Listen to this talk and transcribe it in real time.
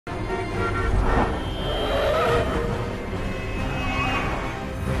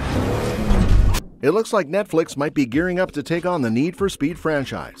It looks like Netflix might be gearing up to take on the Need for Speed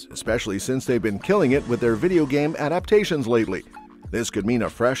franchise, especially since they've been killing it with their video game adaptations lately. This could mean a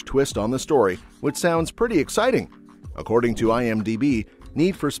fresh twist on the story, which sounds pretty exciting. According to IMDb,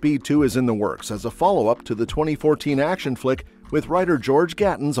 Need for Speed 2 is in the works as a follow-up to the 2014 action flick with writer George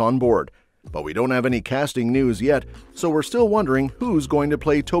Gatton's on board. But we don't have any casting news yet, so we're still wondering who's going to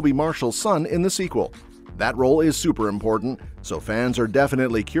play Toby Marshall's son in the sequel. That role is super important, so fans are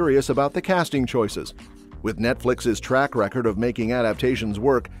definitely curious about the casting choices. With Netflix's track record of making adaptations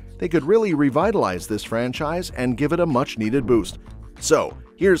work, they could really revitalize this franchise and give it a much-needed boost. So,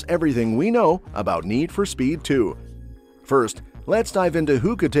 here's everything we know about Need for Speed 2. First, let's dive into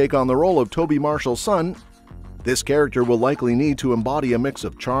who could take on the role of Toby Marshall's son. This character will likely need to embody a mix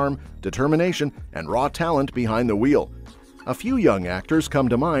of charm, determination, and raw talent behind the wheel. A few young actors come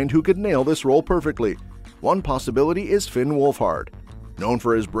to mind who could nail this role perfectly. One possibility is Finn Wolfhard. Known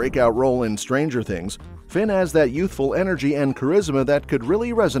for his breakout role in Stranger Things, Finn has that youthful energy and charisma that could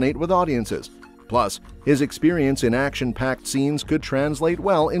really resonate with audiences. Plus, his experience in action-packed scenes could translate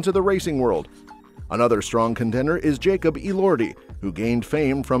well into the racing world. Another strong contender is Jacob Elordi, who gained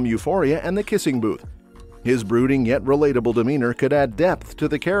fame from Euphoria and The Kissing Booth. His brooding yet relatable demeanor could add depth to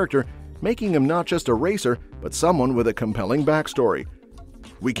the character, making him not just a racer, but someone with a compelling backstory.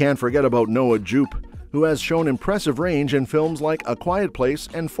 We can't forget about Noah Jupe, who has shown impressive range in films like A Quiet Place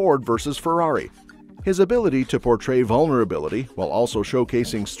and Ford vs. Ferrari. His ability to portray vulnerability while also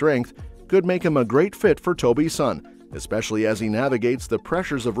showcasing strength could make him a great fit for Toby's son, especially as he navigates the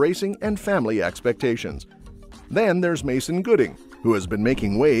pressures of racing and family expectations. Then there's Mason Gooding, who has been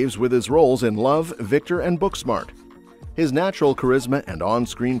making waves with his roles in Love, Victor, and Booksmart. His natural charisma and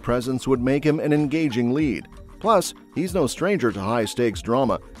on-screen presence would make him an engaging lead. Plus, he's no stranger to high-stakes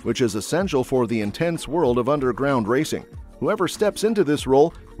drama, which is essential for the intense world of underground racing. Whoever steps into this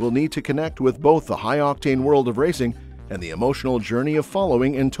role will need to connect with both the high-octane world of racing and the emotional journey of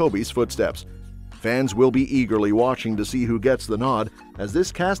following in Toby's footsteps. Fans will be eagerly watching to see who gets the nod, as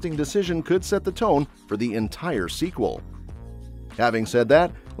this casting decision could set the tone for the entire sequel. Having said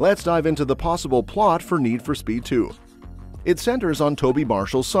that, let's dive into the possible plot for Need for Speed 2. It centers on Toby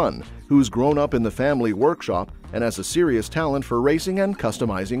Marshall's son, who's grown up in the family workshop and has a serious talent for racing and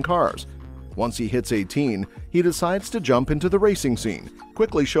customizing cars. Once he hits 18, he decides to jump into the racing scene,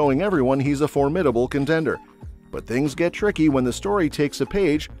 quickly showing everyone he's a formidable contender. But things get tricky when the story takes a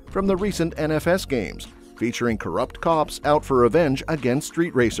page from the recent NFS games, featuring corrupt cops out for revenge against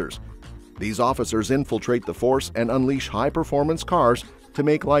street racers. These officers infiltrate the force and unleash high-performance cars to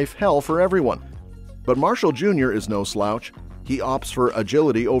make life hell for everyone. But Marshall Jr. is no slouch. He opts for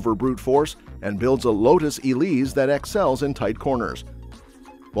agility over brute force and builds a Lotus Elise that excels in tight corners.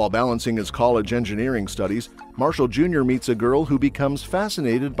 While balancing his college engineering studies, Marshall Jr. meets a girl who becomes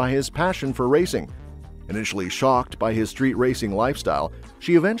fascinated by his passion for racing. Initially shocked by his street racing lifestyle,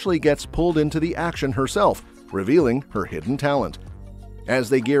 she eventually gets pulled into the action herself, revealing her hidden talent. As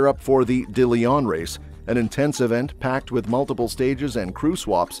they gear up for the De Leon race, an intense event packed with multiple stages and crew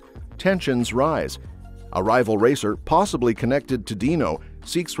swaps, tensions rise. A rival racer, possibly connected to Dino,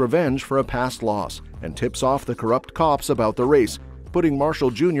 seeks revenge for a past loss and tips off the corrupt cops about the race, putting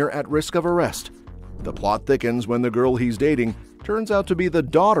Marshall Jr. at risk of arrest. The plot thickens when the girl he's dating turns out to be the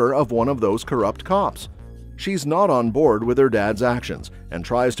daughter of one of those corrupt cops. She's not on board with her dad's actions and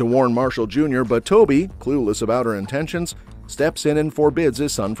tries to warn Marshall Jr., but Toby, clueless about her intentions, steps in and forbids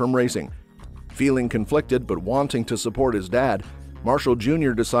his son from racing. Feeling conflicted but wanting to support his dad, Marshall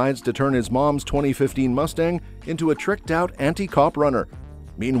Jr. decides to turn his mom's 2015 Mustang into a tricked-out anti-cop runner.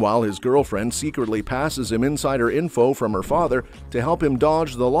 Meanwhile, his girlfriend secretly passes him insider info from her father to help him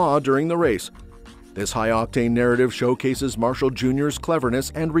dodge the law during the race. This high-octane narrative showcases Marshall Jr.'s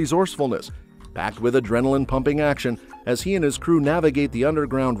cleverness and resourcefulness, packed with adrenaline-pumping action as he and his crew navigate the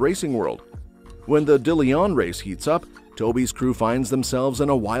underground racing world. When the De Leon race heats up, Toby's crew finds themselves in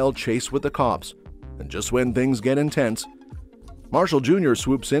a wild chase with the cops. And just when things get intense, Marshall Jr.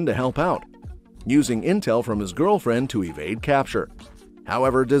 swoops in to help out, using intel from his girlfriend to evade capture.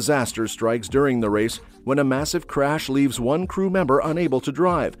 However, disaster strikes during the race when a massive crash leaves one crew member unable to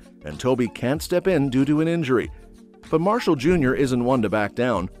drive, and Toby can't step in due to an injury. But Marshall Jr. isn't one to back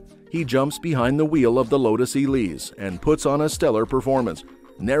down. He jumps behind the wheel of the Lotus Elise and puts on a stellar performance,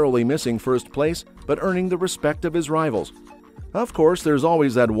 narrowly missing first place but earning the respect of his rivals. Of course, there's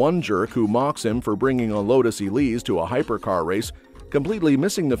always that one jerk who mocks him for bringing a Lotus Elise to a hypercar race, completely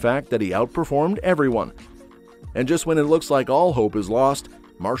missing the fact that he outperformed everyone. And just when it looks like all hope is lost,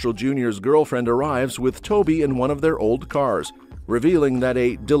 Marshall Jr.'s girlfriend arrives with Toby in one of their old cars, revealing that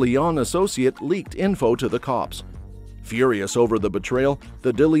a De Leon associate leaked info to the cops. Furious over the betrayal,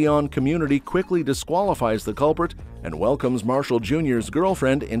 the De Leon community quickly disqualifies the culprit and welcomes Marshall Jr.'s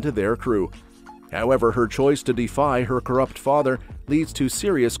girlfriend into their crew. However, her choice to defy her corrupt father leads to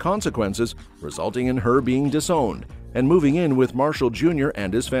serious consequences, resulting in her being disowned and moving in with Marshall Jr.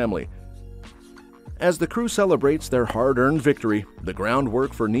 and his family. As the crew celebrates their hard-earned victory, the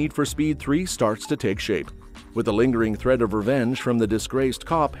groundwork for Need for Speed 3 starts to take shape, with a lingering threat of revenge from the disgraced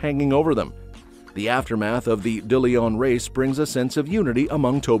cop hanging over them. The aftermath of the De Leon race brings a sense of unity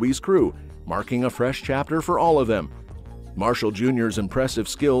among Toby's crew, marking a fresh chapter for all of them. Marshall Jr.'s impressive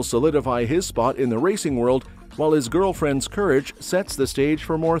skills solidify his spot in the racing world, while his girlfriend's courage sets the stage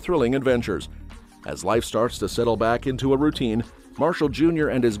for more thrilling adventures. As life starts to settle back into a routine, Marshall Jr.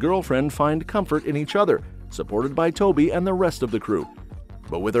 and his girlfriend find comfort in each other, supported by Toby and the rest of the crew.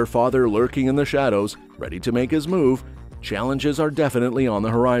 But with her father lurking in the shadows, ready to make his move, challenges are definitely on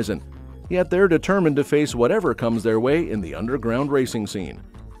the horizon. Yet they're determined to face whatever comes their way in the underground racing scene.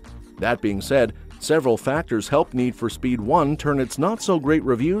 That being said, several factors helped Need for Speed 1 turn its not-so-great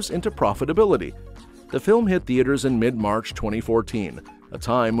reviews into profitability. The film hit theaters in mid-March 2014, a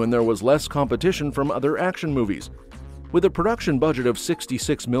time when there was less competition from other action movies. With a production budget of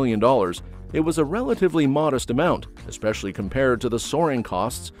 $66 million, it was a relatively modest amount, especially compared to the soaring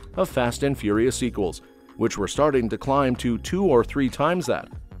costs of Fast and Furious sequels, which were starting to climb to 2 or 3 times that.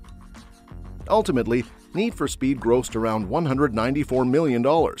 Ultimately, Need for Speed grossed around $194 million,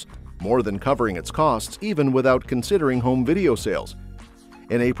 more than covering its costs even without considering home video sales.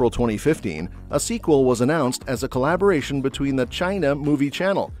 In April 2015, a sequel was announced as a collaboration between the China movie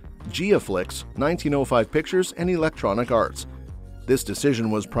channel, Giaflix, 1905 Pictures, and Electronic Arts. This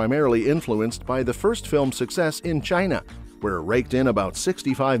decision was primarily influenced by the first film's success in China, where it raked in about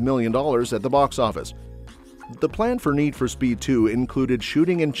 $65 million at the box office. The plan for Need for Speed 2 included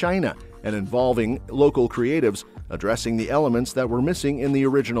shooting in China and involving local creatives, addressing the elements that were missing in the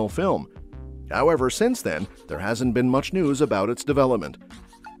original film. However, since then, there hasn't been much news about its development.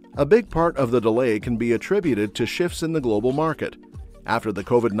 A big part of the delay can be attributed to shifts in the global market. After the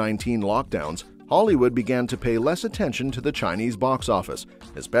COVID-19 lockdowns, Hollywood began to pay less attention to the Chinese box office,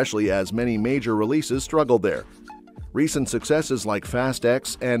 especially as many major releases struggled there. Recent successes like Fast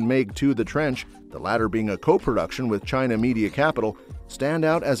X and Meg 2: The Trench, the latter being a co-production with China Media Capital, stand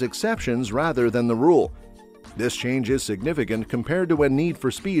out as exceptions rather than the rule. This change is significant compared to when Need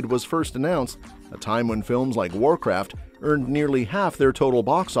for Speed was first announced, a time when films like Warcraft earned nearly half their total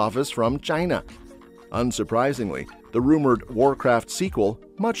box office from China. Unsurprisingly, the rumored Warcraft sequel,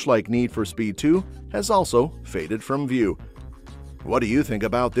 much like Need for Speed 2, has also faded from view. What do you think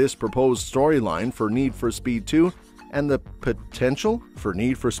about this proposed storyline for Need for Speed 2 and the potential for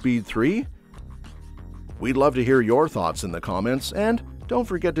Need for Speed 3? We'd love to hear your thoughts in the comments, and don't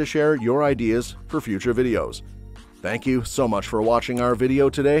forget to share your ideas for future videos. Thank you so much for watching our video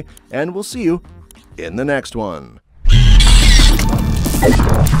today, and we'll see you in the next one.